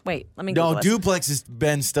 Duplex. Wait, let me No, Google this. Duplex is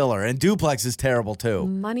Ben Stiller, and Duplex is terrible too.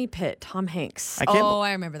 Money Pit, Tom Hanks. I can't-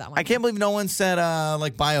 I remember that one. I can't believe no one said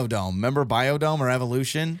like Biodome. Remember Biodome or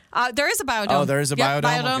Evolution? There is a Biodome. Oh, there is a Yep,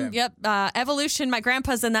 Biodome? Okay. Yep. Evolution. My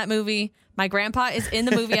grandpa's in that movie. My grandpa is in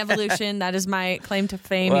the movie Evolution. That is my claim to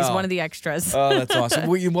fame. He's Wow. one of the extras. Oh, that's awesome.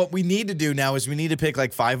 What we need to do now is we need to pick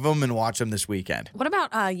like 5 of them and watch them this weekend. What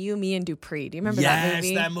about You, Me, and Dupree? Do you remember that movie?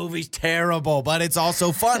 Yes, that movie's terrible, but it's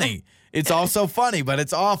also funny. It's also funny, but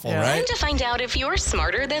it's awful, right? Time to find out if you're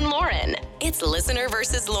smarter than Lauren. It's Listener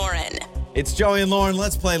versus Lauren. It's Joey and Lauren.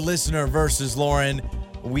 Let's play Listener versus Lauren.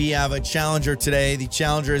 We have a challenger today. The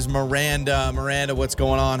challenger is Miranda. Miranda, what's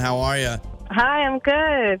going on? How are you? Hi, I'm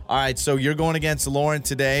good. All right, so you're going against Lauren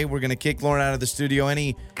today. We're going to kick Lauren out of the studio.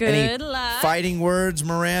 Any Good luck. fighting words,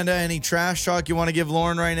 Miranda? Any trash talk you want to give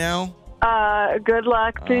Lauren right now? Good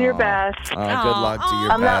luck. Do your best. Good luck to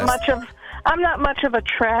your I'm best. not much of a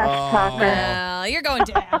trash talker. Well, you're going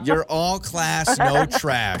down. You're all class, no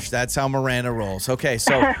trash. That's how Miranda rolls. Okay,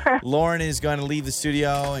 so Lauren is going to leave the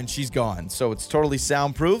studio, and she's gone. So it's totally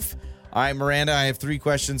soundproof. All right, Miranda, I have 3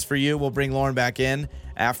 questions for you. We'll bring Lauren back in.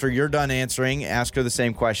 After you're done answering, ask her the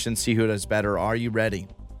same question, see who does better. Are you ready?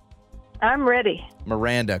 I'm ready.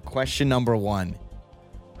 Miranda, question number 1.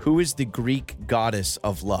 Who is the Greek goddess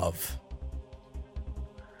of love?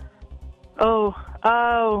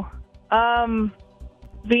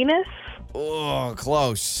 Venus? Oh,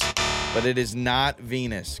 close. But it is not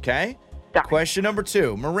Venus, okay? Darn. Question number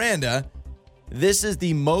 2. Miranda, this is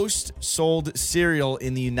the most sold cereal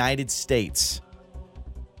in the United States.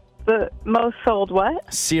 The most sold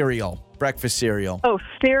what? Cereal. Breakfast cereal. Oh,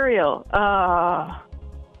 cereal.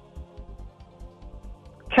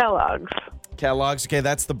 Kellogg's. Kellogg's. Okay,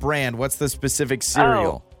 that's the brand. What's the specific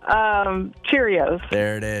cereal? Cheerios.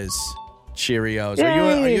 There it is. Cheerios. Yay.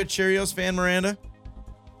 Are you a Cheerios fan, Miranda?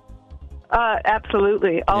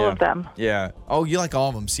 Absolutely. All of them. Yeah. Oh, you like all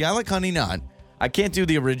of them. See, I like Honey Nut. I can't do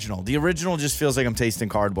the original. The original just feels like I'm tasting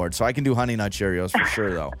cardboard, so I can do Honey Nut Cheerios for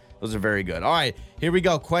sure, though. Those are very good. All right, here we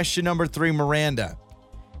go. Question number 3, Miranda.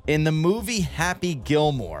 In the movie Happy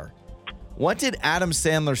Gilmore, what did Adam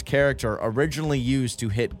Sandler's character originally use to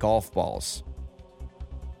hit golf balls?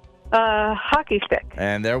 Hockey stick.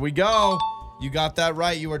 And there we go. You got that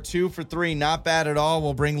right. You are 2 for 3. Not bad at all.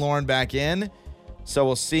 We'll bring Lauren back in. So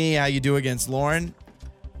we'll see how you do against Lauren.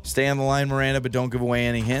 Stay on the line, Miranda, but don't give away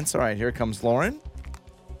any hints. All right, here comes Lauren.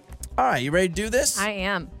 All right, you ready to do this? I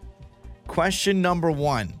am. Question number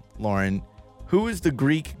 1, Lauren. Who is the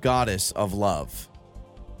Greek goddess of love?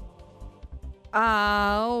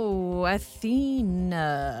 Oh,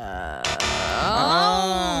 Athena.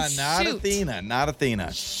 Not shoot. Athena. Not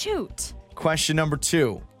Athena. Shoot. Question number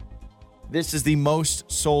 2. This is the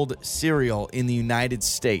most sold cereal in the United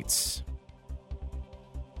States.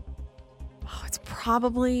 Oh, it's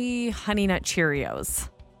probably Honey Nut Cheerios.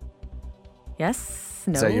 Yes?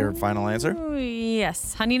 No? Is that your final answer?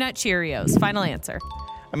 Yes. Honey Nut Cheerios. Final answer.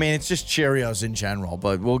 I mean, it's just Cheerios in general,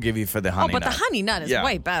 but we'll give you for the Honey Nut. The Honey Nut is Yeah.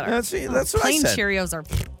 way better. That's what I Plain said. Cheerios are...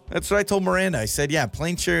 That's what I told Miranda. I said, yeah,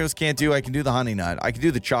 plain Cheerios can't do. I can do the Honey Nut. I can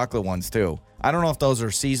do the chocolate ones, too. I don't know if those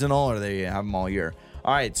are seasonal or they have them all year.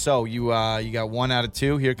 All right, so you got 1 out of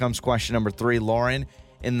 2. Here comes question number 3. Lauren,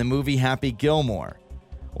 in the movie Happy Gilmore,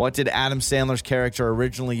 what did Adam Sandler's character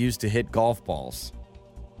originally use to hit golf balls?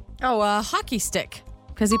 Oh, a hockey stick.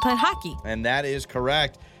 Because he played hockey. And that is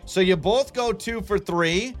correct. So you both go 2 for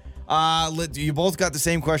 3. You both got the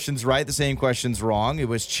same questions right, the same questions wrong. It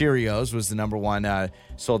was Cheerios was the number 1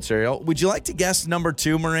 sold cereal. Would you like to guess number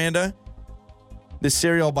 2, Miranda? The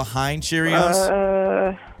cereal behind Cheerios?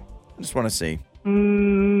 I just want to see.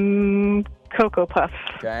 Cocoa Puffs.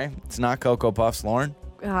 Okay. It's not Cocoa Puffs, Lauren.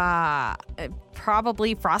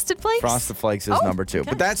 Probably Frosted Flakes? Frosted Flakes is number 2. okay.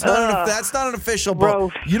 But that's not an official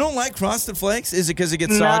book. You don't like Frosted Flakes? Is it because it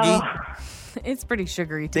gets soggy? It's pretty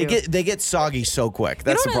sugary, too. They get soggy so quick.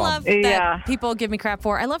 That's you know the what problem. I love that people give me crap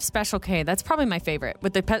for? I love Special K. That's probably my favorite.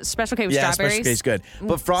 With the Special K with strawberries. Special K is good.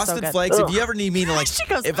 But Frosted so good. Flakes, if you ever need me to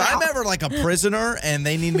if "Ow." I'm ever like a prisoner and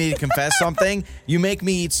they need me to confess something, you make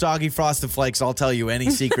me eat soggy Frosted Flakes, I'll tell you any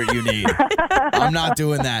secret you need. I'm not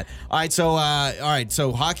doing that. All right,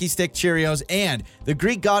 so hockey stick, Cheerios, and the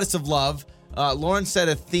Greek goddess of love. Lauren said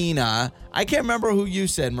Athena. I can't remember who you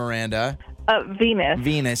said, Miranda. Venus.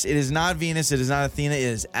 Venus. It is not Venus. It is not Athena. It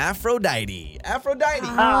is Aphrodite. Aphrodite.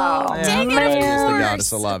 Oh, dang it, Aphrodite of is the course.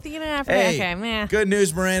 goddess of love. Athena, Aphrodite. Hey, Okay, meh. good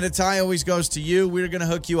news, Miranda. Ty always goes to you. We're going to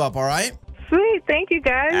hook you up, all right? Sweet. Thank you,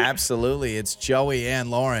 guys. Absolutely. It's Joey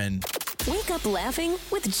and Lauren. Wake up laughing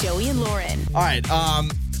with Joey and Lauren. All right.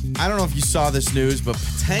 I don't know if you saw this news, but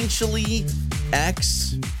potentially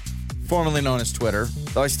X, formerly known as Twitter,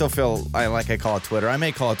 though I still feel I call it Twitter. I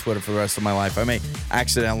may call it Twitter for the rest of my life. I may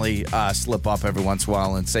accidentally slip up every once in a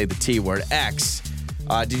while and say the T word, X.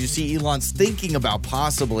 Did you see Elon's thinking about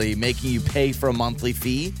possibly making you pay for a monthly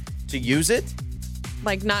fee to use it?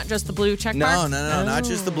 Like not just the blue check mark? No, not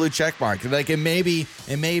just the blue check mark. Like it may be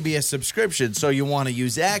a subscription. So you want to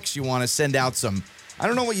use X, you want to send out some. I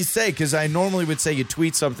don't know what you say because I normally would say you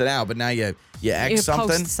tweet something out, but now you X You something.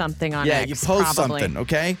 post something on yeah, X, you post probably. something.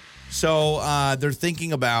 Okay. So they're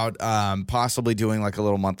thinking about possibly doing like a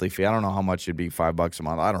little monthly fee. I don't know how much it'd be, $5 a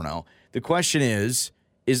month. I don't know. The question is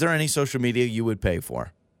there any social media you would pay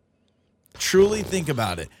for? Truly think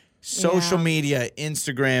about it. Social media,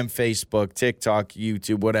 Instagram, Facebook, TikTok,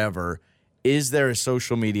 YouTube, whatever. Is there a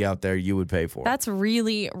social media out there you would pay for? That's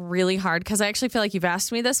really, really hard because I actually feel like you've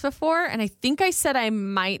asked me this before. And I think I said I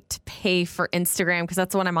might pay for Instagram because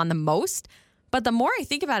that's the one I'm on the most. But the more I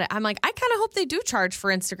think about it, I'm like, I kind of hope they do charge for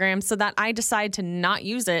Instagram so that I decide to not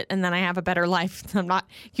use it and then I have a better life. I'm not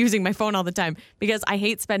using my phone all the time because I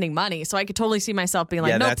hate spending money. So I could totally see myself being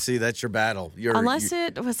like, nope. That's your battle. Unless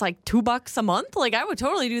it was like $2 a month, like I would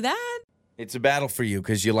totally do that. It's a battle for you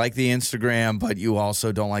because you like the Instagram, but you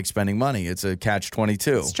also don't like spending money. It's a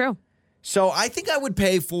catch-22. It's true. So I think I would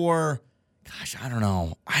pay for, I don't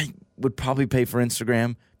know. I would probably pay for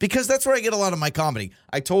Instagram because that's where I get a lot of my comedy.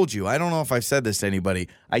 I told you, I don't know if I've said this to anybody.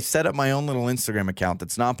 I set up my own little Instagram account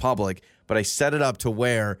that's not public, but I set it up to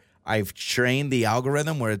where I've trained the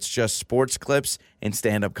algorithm where it's just sports clips and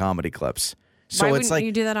stand-up comedy clips. So Why it's wouldn't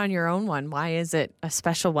you do that on your own one? Why is it a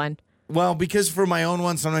special one? Well, because for my own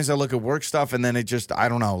one, sometimes I look at work stuff and then it just, I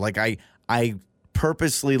don't know. Like I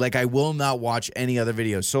purposely, like I will not watch any other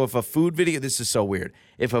videos. So if a food video, this is so weird.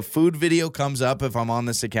 If a food video comes up, if I'm on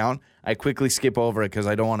this account, I quickly skip over it because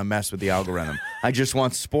I don't want to mess with the algorithm. I just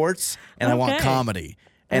want sports and I want comedy.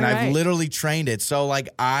 And I've literally trained it. So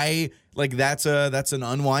that's an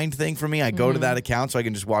unwind thing for me. I go to that account so I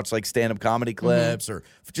can just watch like stand-up comedy clips or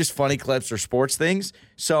just funny clips or sports things.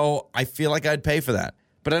 So I feel like I'd pay for that.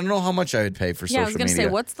 But I don't know how much I would pay for social media. Yeah, I was going to say,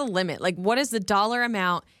 what's the limit? Like, what is the dollar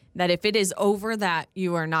amount that if it is over that,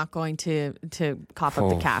 you are not going to cough up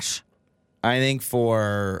the cash? I think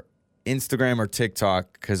for Instagram or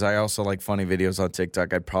TikTok, because I also like funny videos on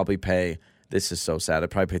TikTok, I'd probably pay, this is so sad,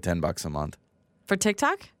 I'd probably pay $10 a month. For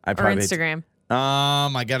TikTok or Instagram?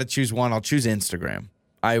 I got to choose one. I'll choose Instagram.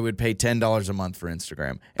 I would pay $10 a month for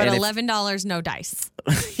Instagram. But and $11, no dice.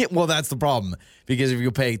 Well, that's the problem. Because if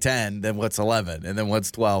you pay 10, then what's 11? And then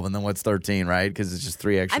what's 12? And then what's 13, right? Because it's just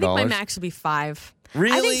 $3 extra. I think my max would be $5.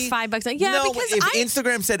 Really? I think $5. Yeah, no, because if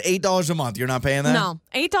Instagram said $8 a month, you're not paying that? No.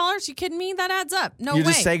 $8? You kidding me? That adds up. No way. You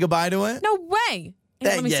just say goodbye to it? No way.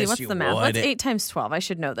 Let me see. What's the math? What's 8 times 12? I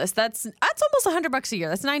should know this. That's almost $100 a year.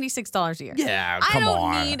 That's $96 a year. Yeah, come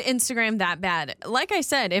on. I don't need Instagram that bad. Like I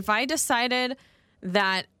said, if I decided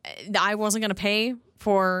that I wasn't going to pay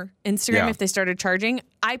for Instagram if they started charging,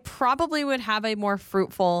 I probably would have a more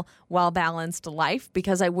fruitful, well-balanced life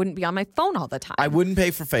because I wouldn't be on my phone all the time. I wouldn't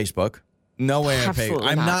pay for Facebook. No way I pay.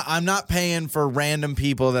 I'm not paying for random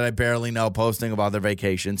people that I barely know posting about their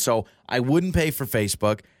vacation. So I wouldn't pay for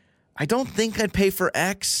Facebook. I don't think I'd pay for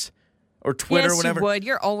X or Twitter or whatever. Yes, you would.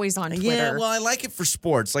 You're always on Twitter. Yeah, well, I like it for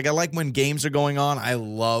sports. Like, I like when games are going on. I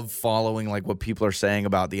love following, like, what people are saying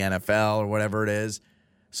about the NFL or whatever it is.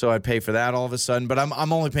 So I'd pay for that all of a sudden. But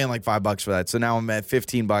I'm only paying like $5 for that. So now I'm at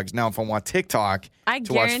 $15. Now if I want TikTok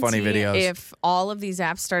to watch funny videos. If all of these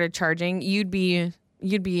apps started charging, you'd be in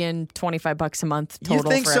 $25 a month total. You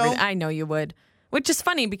think for so? everything. I know you would. Which is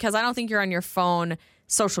funny because I don't think you're on your phone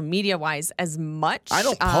social media wise as much. I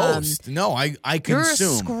don't post. No, I consume. You're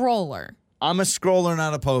a scroller. I'm a scroller,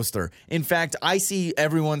 not a poster. In fact, I see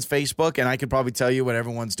everyone's Facebook, and I could probably tell you what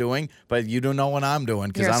everyone's doing, but you don't know what I'm doing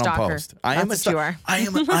because I don't post. I am a stalker.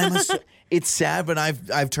 It's sad, but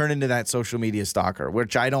I've turned into that social media stalker,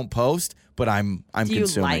 which I don't post, but I'm consuming.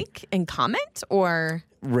 Do you like and comment or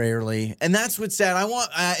rarely? And that's what's sad. I want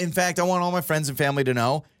all my friends and family to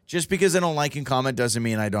know. Just because I don't like and comment doesn't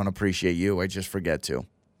mean I don't appreciate you. I just forget to.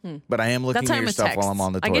 But I am looking at your stuff while I'm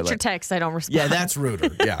on the toilet. I get your text. I don't respond. Yeah, that's ruder.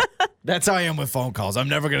 Yeah. That's how I am with phone calls. I'm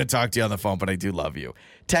never going to talk to you on the phone, but I do love you.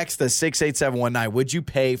 Text us 68719. Would you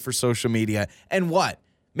pay for social media? And what?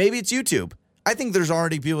 Maybe it's YouTube. I think there's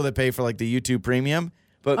already people that pay for like the YouTube Premium.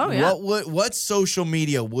 But what social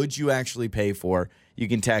media would you actually pay for? You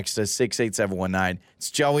can text us 68719.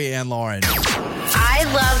 It's Joey and Lauren. I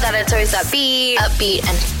love that it's always upbeat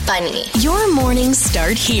and funny. Your mornings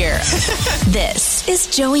start here. This is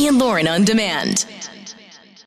Joey and Lauren on Demand.